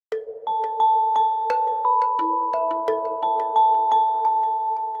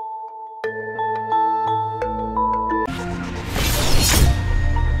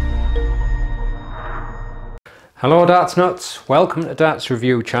Hello Darts Nutz, welcome to Darts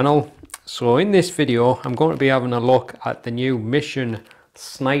Review channel. So in this video I'm going to be having a look at the new Mission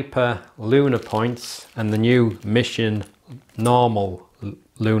Sniper Lunar points and the new Mission Normal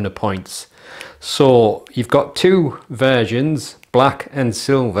Lunar points. So you've got two versions, black and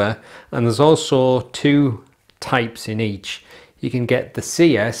silver, and there's also two types in each. You can get the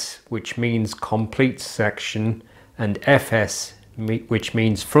CS, which means complete section, and FS, which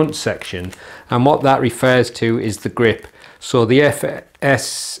means front section, and what that refers to is the grip. So the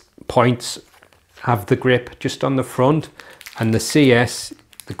FS points have the grip just on the front, and the CS,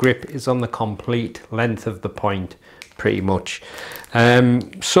 the grip is on the complete length of the point pretty much.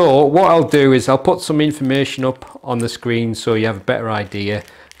 So what I'll do is I'll put some information up on the screen so you have a better idea,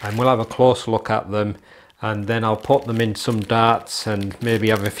 and we'll have a close look at them, and then I'll put them in some darts and maybe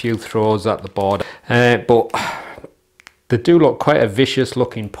have a few throws at the board. But they do look quite a vicious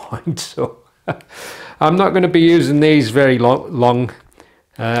looking point, so I'm not going to be using these very long.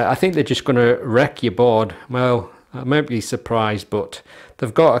 I think they're just going to wreck your board. Well, I might be surprised, but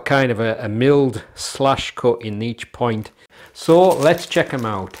they've got a kind of a milled slash cut in each point. So let's check them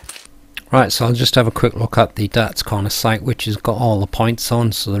out. Right, so I'll just have a quick look at the Darts Corner site, which has got all the points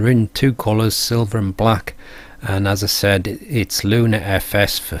on. So they're in two colours, silver and black, and as I said, it's Lunar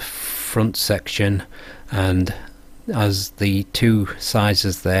FS for front section, and as the two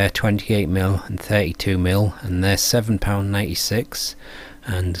sizes there, 28mm and 32mm, and they're £7.96,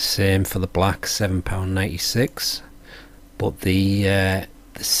 and same for the black, £7.96. But the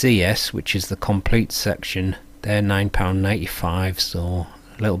CS, which is the complete section, they're £9.95, so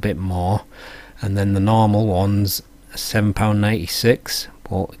a little bit more. And then the normal ones are £7.96,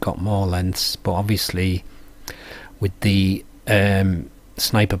 but got more lengths. But obviously with the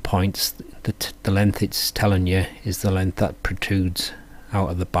sniper points, the length it's telling you is the length that protrudes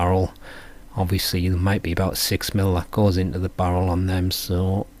out of the barrel. Obviously there might be about 6mm that goes into the barrel on them,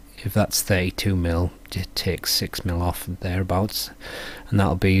 so if that's 32mm, it takes 6mm off thereabouts, and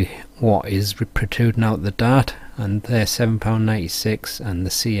that'll be what is protruding out the dart. And they're £7.96 and the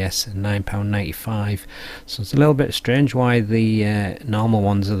CS are £9.95. So it's a little bit strange why the normal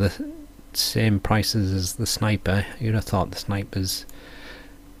ones are the same prices as the sniper. You'd have thought the snipers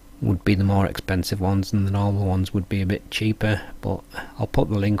would be the more expensive ones and the normal ones would be a bit cheaper, but I'll put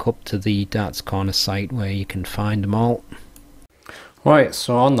the link up to the Darts Corner site where you can find them all. Right,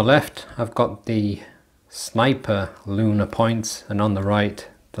 so on the left I've got the Sniper Lunar points, and on the right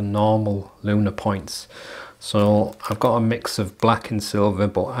the normal Lunar points. So I've got a mix of black and silver,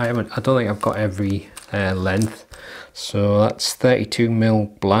 but I don't think I've got every length. So that's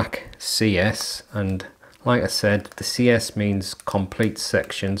 32mm black CS, and like I said, the CS means complete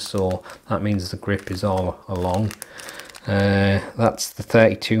section, so that means the grip is all along. That's the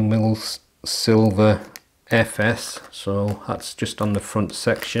 32mm silver FS, so that's just on the front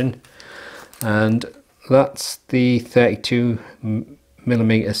section. And that's the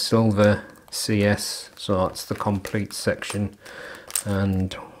 32mm silver CS, so that's the complete section.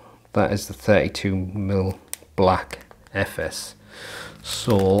 And that is the 32mm black FS.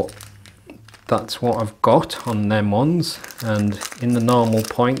 So that's what I've got on them ones. And in the normal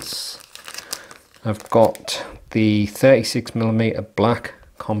points I've got the 36mm black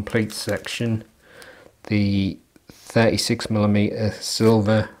complete section, the 36mm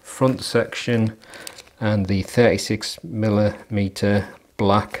silver front section, and the 36mm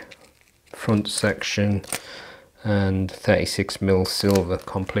black front section, and 36mm silver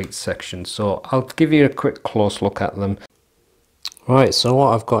complete section. So I'll give you a quick close look at them. Right, so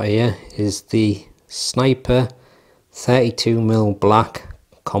what I've got here is the Sniper 32mm black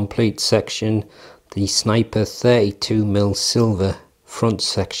complete section, the Sniper 32mm silver front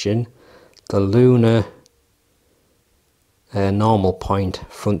section, the Lunar normal point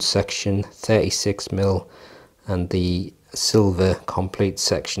front section 36mm, and the silver complete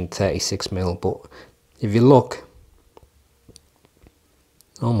section 36mm. But if you look,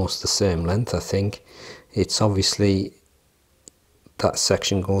 almost the same length. I think it's obviously that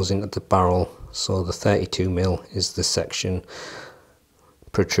section goes into the barrel, so the 32mm is the section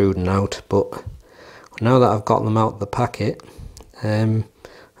protruding out. But now that I've got them out of the packet and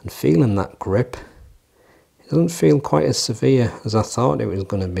feeling that grip, it doesn't feel quite as severe as I thought it was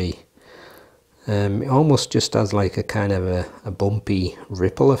going to be. It almost just has like a kind of a bumpy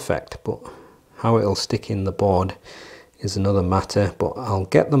ripple effect, but how it'll stick in the board is another matter. But I'll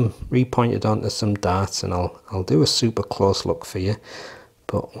get them repointed onto some darts and I'll do a super close look for you.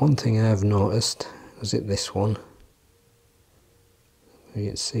 But one thing I have noticed, was it this one? You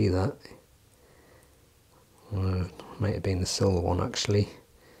can see that. Might have been the silver one actually.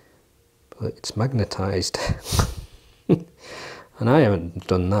 but it's magnetized. And I haven't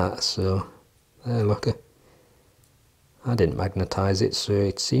done that, so there, look, I didn't magnetize it, so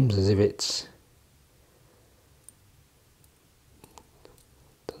it seems as if it's,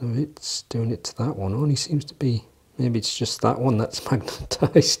 I don't know if it's doing it to that one. Only seems to be, maybe it's just that one that's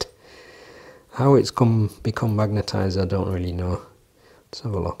magnetized. How it's become magnetized, I don't really know. Let's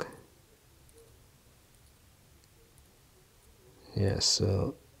have a look. Yeah,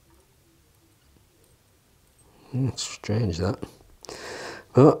 so it's strange that,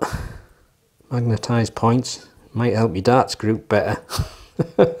 but magnetized points might help your darts group better.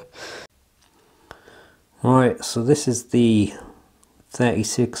 Right, so this is the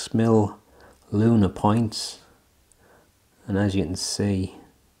 36mm Lunar points, and as you can see,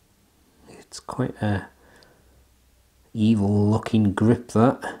 it's quite a evil looking grip.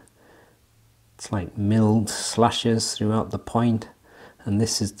 That it's like milled slashes throughout the point, and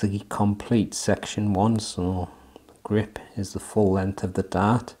this is the complete section 1, so the grip is the full length of the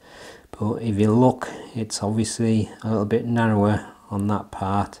dart. But if you look, it's obviously a little bit narrower on that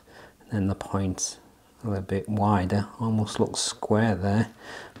part, and then the point's a little bit wider, almost looks square there.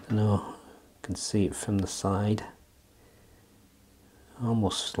 I know you can see it from the side.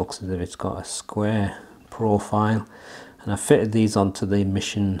 Almost looks as if it's got a square profile. And I fitted these onto the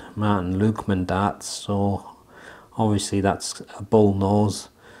Mission Martin Lukeman darts, so obviously that's a bull nose,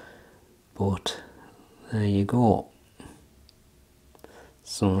 but there you go.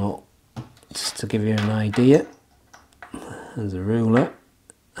 So just to give you an idea, there's a ruler,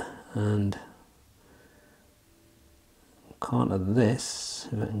 and corner this,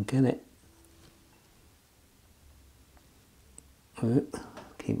 if I can get it.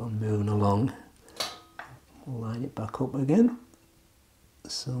 Keep on moving along. We'll line it back up again.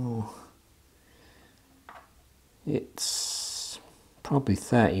 So it's probably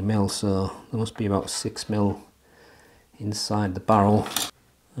 30mm, so there must be about 6mm inside the barrel.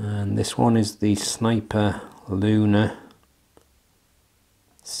 And this one is the Sniper Lunar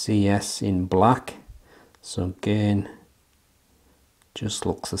CS in black. So again, just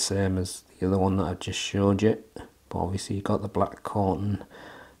looks the same as the other one that I've just showed you, but obviously you got the black coating,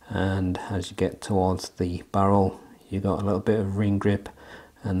 and as you get towards the barrel you got a little bit of ring grip,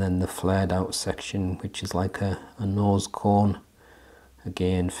 and then the flared out section which is like a nose cone,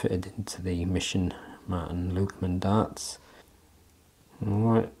 again fitted into the Mission Martin Lukeman darts.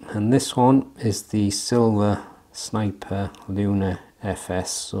 Alright, and this one is the silver Sniper Lunar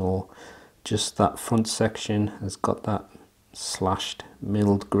FS, so just that front section has got that slashed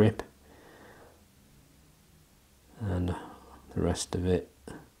milled grip, and the rest of it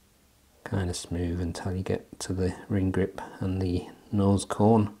kind of smooth until you get to the ring grip and the nose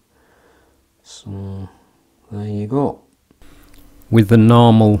cone. So there you go. With the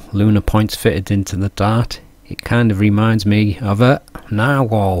normal Lunar points fitted into the dart, it kind of reminds me of a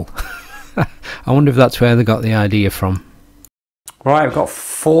narwhal. I wonder if that's where they got the idea from. Right, I've got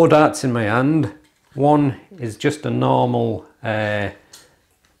 4 darts in my hand. One is just a normal, it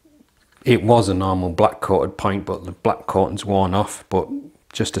was a normal black coated point, but the black coating's worn off, but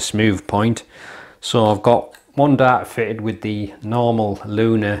just a smooth point. So I've got one dart fitted with the normal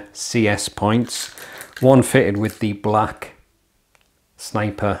Lunar CS points, one fitted with the black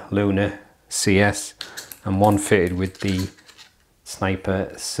Sniper Lunar CS, and one fitted with the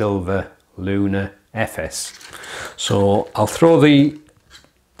Sniper Silver Lunar FS. So I'll throw I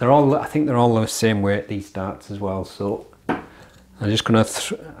think they're all the same weight, these darts as well, so I'm just gonna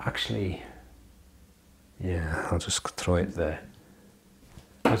actually, yeah, I'll just throw it there.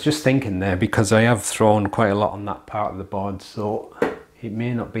 I was just thinking there, because I have thrown quite a lot on that part of the board, so it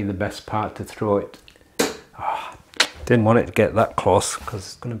may not be the best part to throw it. Oh, didn't want it to get that close because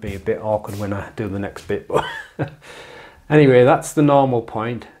it's going to be a bit awkward when I do the next bit. But anyway, that's the normal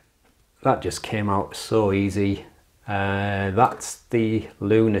point. That just came out so easy. That's the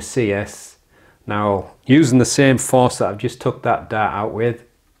Lunar CS. Now, using the same force that I've just took that dart out with,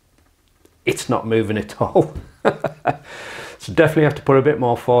 it's not moving at all. So definitely have to put a bit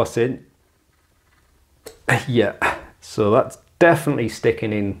more force in. Yeah, so that's definitely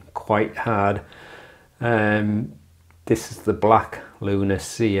sticking in quite hard. This is the black Lunar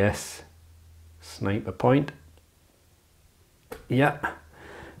CS sniper point. Yeah,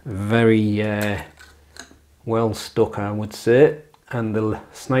 very well stuck, I would say. And the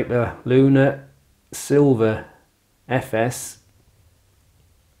Sniper Lunar Silver FS,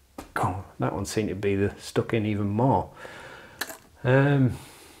 oh, that one seemed to be stuck in even more. I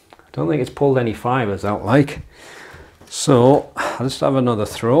don't think it's pulled any fibres out like. So I'll just have another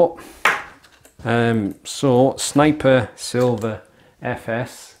throw. So Sniper Silver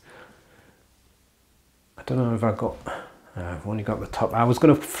FS, I don't know if I got, I've only got the top. I was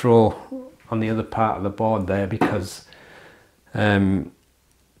going to throw on the other part of the board there because the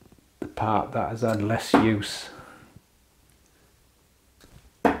part that has had less use.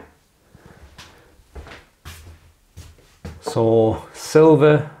 So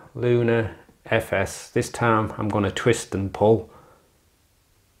silver Lunar FS, this time I'm going to twist and pull.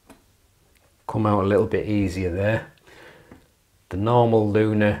 Come out a little bit easier there. The normal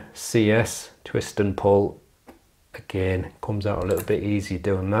Lunar CS, twist and pull, again comes out a little bit easier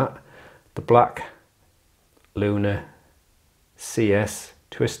doing that. The black Lunar CS,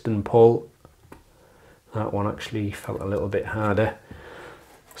 twist and pull, that one actually felt a little bit harder.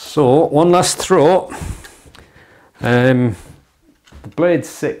 So one last throw. The Blade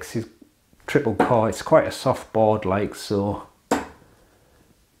 6 is triple core, it's quite a soft board like, so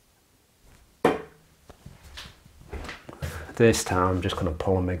this time I'm just going to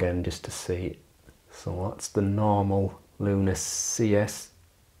pull them again just to see. So that's the normal Lunar CS.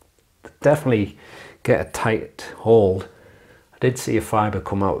 Definitely get a tight hold. I did see a fibre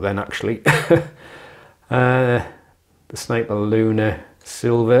come out then actually. The Sniper Lunar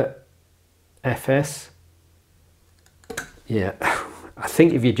Silver FS. Yeah, I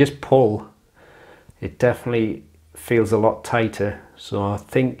think if you just pull, it definitely feels a lot tighter. So I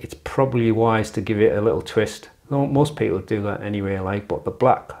think it's probably wise to give it a little twist. Though most people do that anyway, like, but the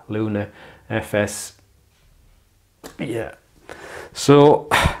black Lunar FS, yeah. So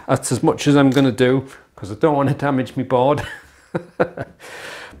that's as much as I'm going to do because I don't want to damage my board.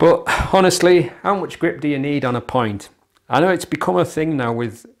 But honestly, how much grip do you need on a point? I know it's become a thing now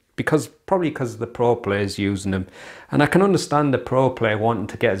probably because the pro players using them, and I can understand the pro player wanting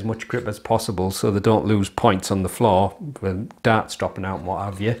to get as much grip as possible so they don't lose points on the floor with darts dropping out and what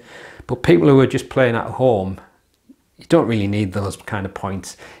have you. But people who are just playing at home, you don't really need those kind of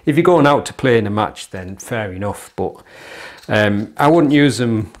points. If you're going out to play in a match, then fair enough, but I wouldn't use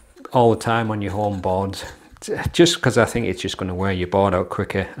them all the time on your home board, just because I think it's just going to wear your board out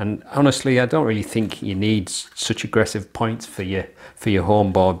quicker. And honestly, I don't really think you need such aggressive points for your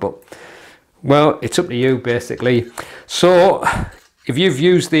home board, but well, it's up to you basically. So if you've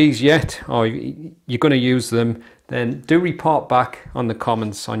used these yet, or you're going to use them, then do report back on the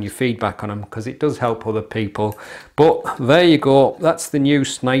comments on your feedback on them, because it does help other people. But there you go, that's the new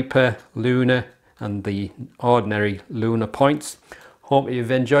Sniper Lunar and the ordinary Lunar points. Hope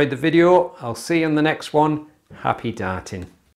you've enjoyed the video. I'll see you in the next one. Happy darting.